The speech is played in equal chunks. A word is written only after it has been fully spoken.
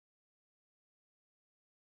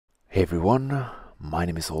Hey everyone, my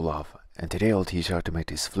name is Olaf, and today I'll teach you how to make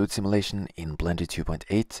this fluid simulation in Blender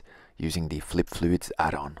 2.8 using the Flip Fluids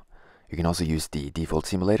add-on. You can also use the default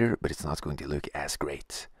simulator, but it's not going to look as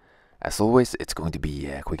great. As always, it's going to be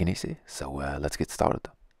quick and easy, so let's get started.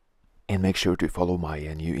 And make sure to follow my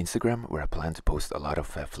new Instagram, where I plan to post a lot of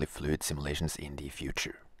Flip Fluid simulations in the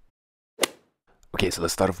future. Okay, so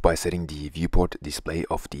let's start off by setting the viewport display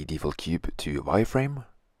of the default cube to wireframe,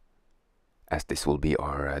 as this will be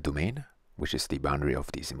our domain, which is the boundary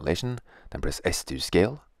of the simulation. Then press S to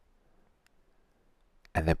scale,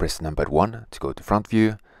 and then press numpad 1 to go to front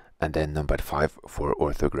view, and then numpad 5 for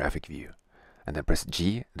orthographic view. And then press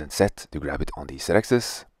G, then set to grab it on the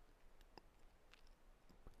Z-axis.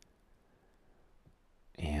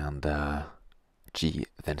 And G,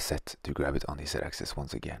 then set to grab it on the Z-axis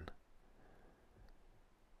once again.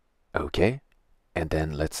 Okay, and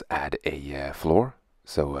then let's add a floor.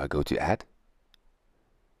 So go to Add,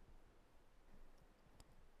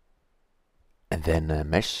 and then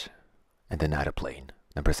Mesh, and then add a plane.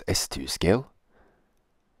 Then press S to scale,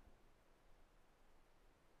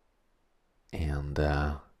 and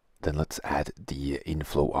then let's add the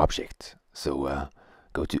inflow object. So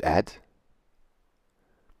go to Add,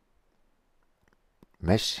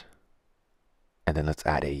 Mesh, and then let's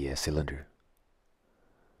add a cylinder.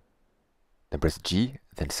 Then press G,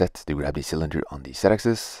 then set to grab the cylinder on the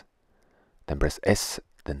Z-axis. Then press S,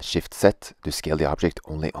 then Shift set to scale the object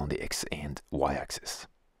only on the X and Y axis.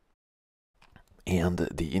 And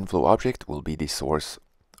the inflow object will be the source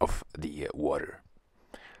of the water.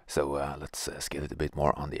 So let's scale it a bit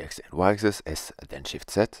more on the X and Y axis, S, then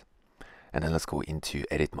Shift set. And then let's go into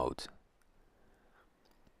edit mode.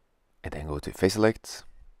 And then go to face select.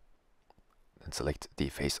 Then select the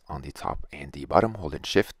face on the top and the bottom, hold in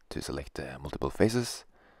Shift to select multiple faces.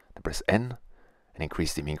 Then press N and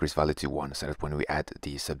increase the mean increase value to 1, so that when we add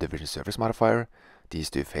the subdivision surface modifier,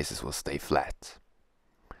 these two faces will stay flat.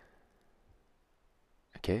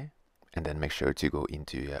 Okay, and then make sure to go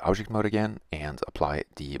into object mode again and apply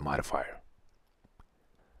the modifier.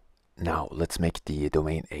 Now let's make the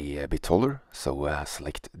domain a bit taller, so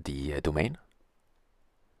select the domain.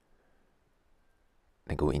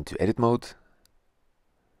 Then go into edit mode.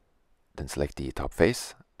 Then select the top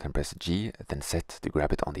face, then press G, then set to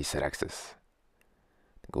grab it on the Z-axis.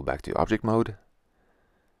 Then go back to object mode,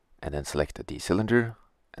 and then select the cylinder,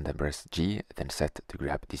 and then press G, then set to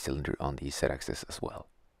grab the cylinder on the Z-axis as well.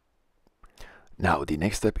 Now the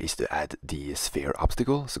next step is to add the sphere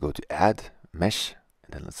obstacle, so go to Add, Mesh,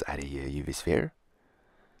 and then let's add a UV sphere,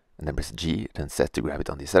 and then press G, then set to grab it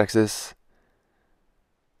on the Z-axis,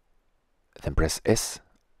 then press S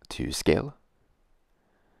to scale.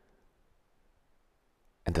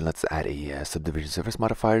 And then let's add a subdivision surface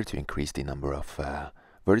modifier to increase the number of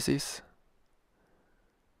vertices.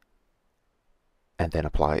 And then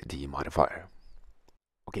apply the modifier.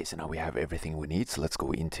 Okay, so now we have everything we need. So let's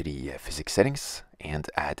go into the physics settings and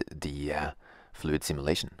add the fluid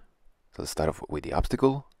simulation. So let's start off with the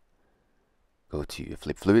obstacle. Go to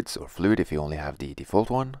Flip Fluids or Fluid if you only have the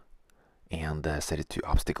default one. And set it to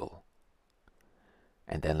obstacle.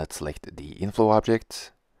 And then let's select the inflow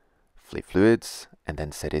object, Flip Fluids, and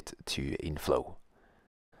then set it to inflow.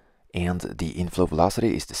 And the inflow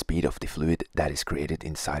velocity is the speed of the fluid that is created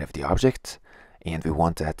inside of the object, and we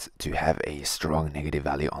want that to have a strong negative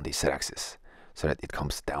value on the Z-axis so that it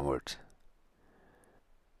comes downward.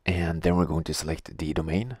 And then we're going to select the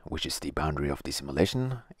domain, which is the boundary of the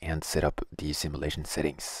simulation, and set up the simulation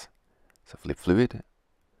settings. So Flip Fluid,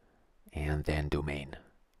 and then domain.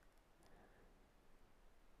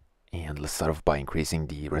 And let's start off by increasing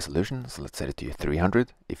the resolution, so let's set it to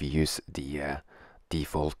 300. If you use the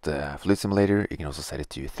default fluid simulator, you can also set it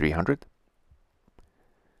to 300.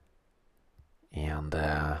 And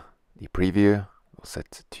the preview we'll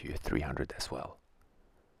set to 300 as well.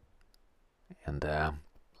 And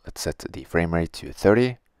let's set the frame rate to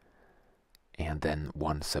 30, and then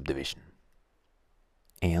 1 subdivision.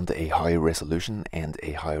 And a higher resolution and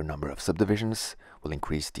a higher number of subdivisions will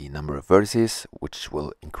increase the number of vertices, which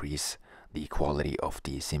will increase the quality of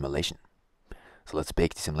the simulation. So let's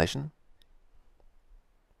bake the simulation.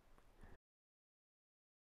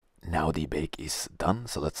 Now the bake is done,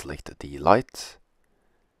 so let's select the light,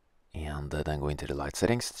 and then go into the light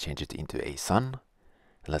settings, change it into a sun,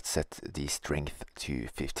 and let's set the strength to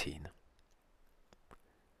 15.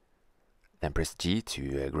 Then press G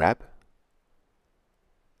to grab,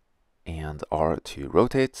 and R to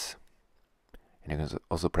rotate, and you can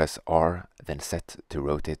also press R, then set to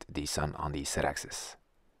rotate the sun on the Z-axis.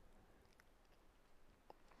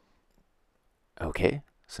 Okay,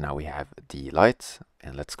 so now we have the light,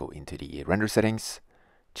 and let's go into the render settings,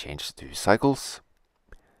 change to cycles.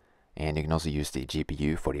 And you can also use the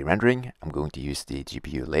GPU for the rendering. I'm going to use the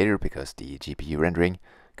GPU later because the GPU rendering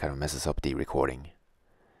kind of messes up the recording.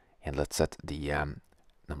 And let's set the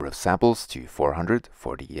number of samples to 400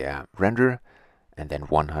 for the render, and then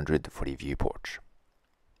 100 for the viewport.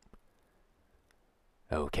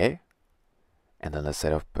 Okay. And then let's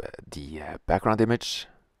set up the background image.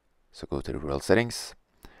 So go to the world settings,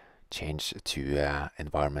 change to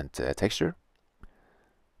environment texture,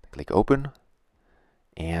 click open,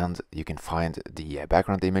 and you can find the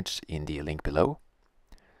background image in the link below.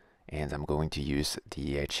 And I'm going to use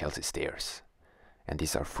the Chelsea stairs, and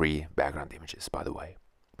these are free background images, by the way.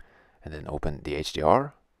 And then open the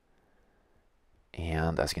HDR,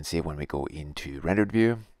 and as you can see, when we go into rendered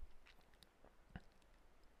view,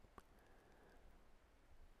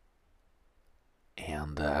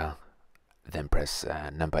 and then press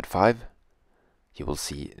Numpad 5, you will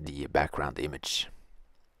see the background image.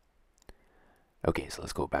 Okay, so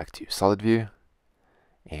let's go back to solid view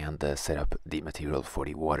and set up the material for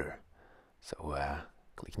the water. So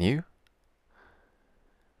click new,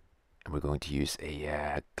 and we're going to use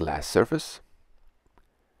a glass surface.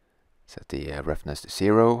 Set the roughness to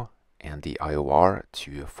 0 and the IOR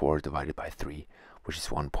to 4 divided by 3, which is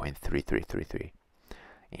 1.3333.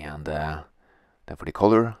 And then for the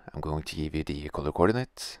color, I'm going to give you the color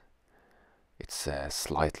coordinates. It's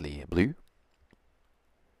slightly blue.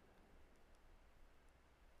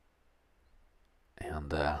 And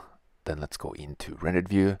then let's go into rendered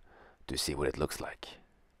view to see what it looks like.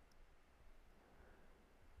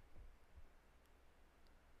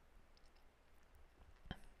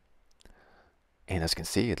 And as you can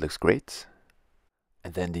see, it looks great.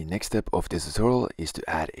 And then the next step of this tutorial is to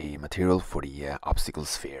add a material for the obstacle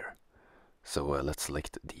sphere. So let's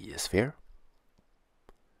select the sphere,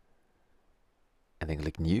 and then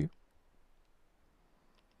click new,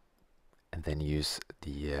 and then use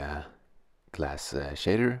the glass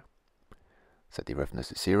shader, set the roughness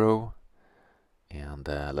to 0, and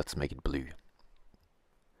let's make it blue.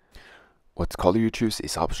 What color you choose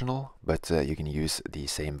is optional, but you can use the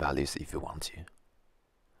same values if you want to.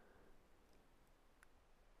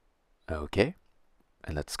 Okay,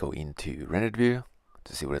 and let's go into rendered view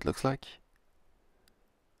to see what it looks like.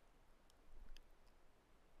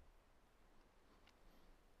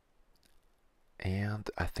 And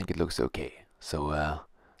I think it looks okay. So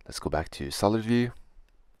let's go back to solid view,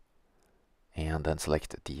 and then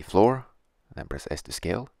select the floor, and then press S to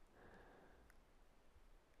scale.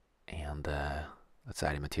 And let's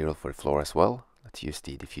add a material for the floor as well. Let's use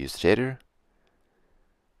the diffuse shader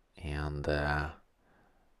and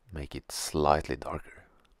make it slightly darker.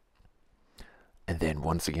 And then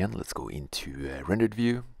once again, let's go into rendered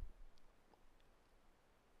view.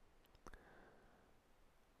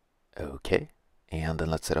 Okay, and then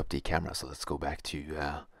let's set up the camera. So let's go back to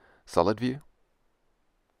solid view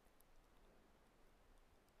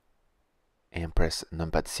and press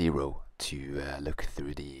Numpad 0 to look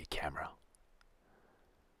through the camera.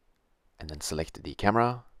 And then select the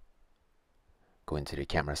camera, go into the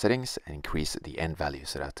camera settings and increase the N value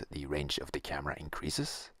so that the range of the camera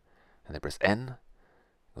increases. And then press N,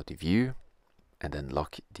 go to view, and then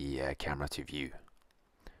lock the camera to view.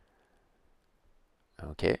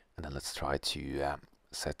 Okay, and then let's try to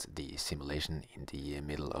set the simulation in the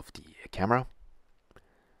middle of the camera.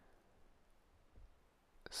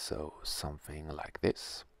 So something like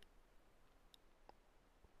this.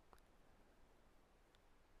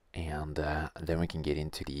 And then we can get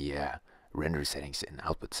into the render settings and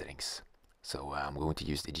output settings. So I'm going to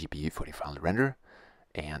use the GPU for the final render.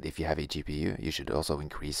 And if you have a GPU, you should also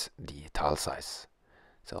increase the tile size.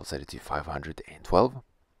 So I'll set it to 512.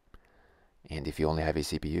 And if you only have a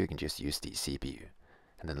CPU, you can just use the CPU.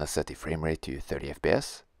 And then let's set the frame rate to 30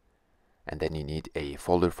 FPS. And then you need a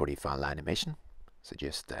folder for the final animation. So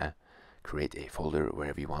just create a folder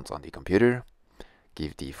wherever you want on the computer.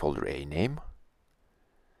 Give the folder a name.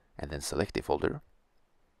 And then select the folder.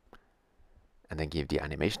 And then give the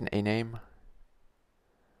animation a name.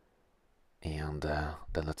 And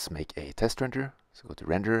then let's make a test render. So go to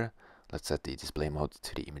render. Let's set the display mode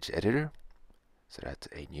to the image editor, so that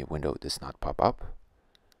a new window does not pop up.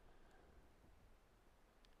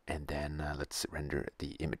 And then let's render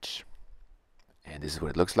the image. And this is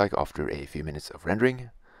what it looks like after a few minutes of rendering.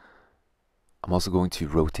 I'm also going to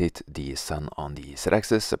rotate the sun on the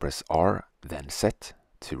Z-axis. So press R, then Z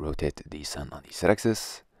to rotate the sun on the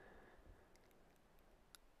Z-axis.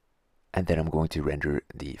 And then I'm going to render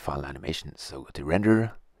the final animation. So go to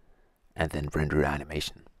render, and then render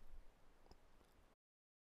animation.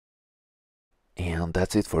 And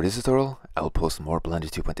that's it for this tutorial. I'll post more Blender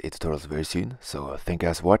 2.8 tutorials very soon, so thank you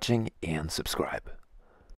guys for watching and subscribe.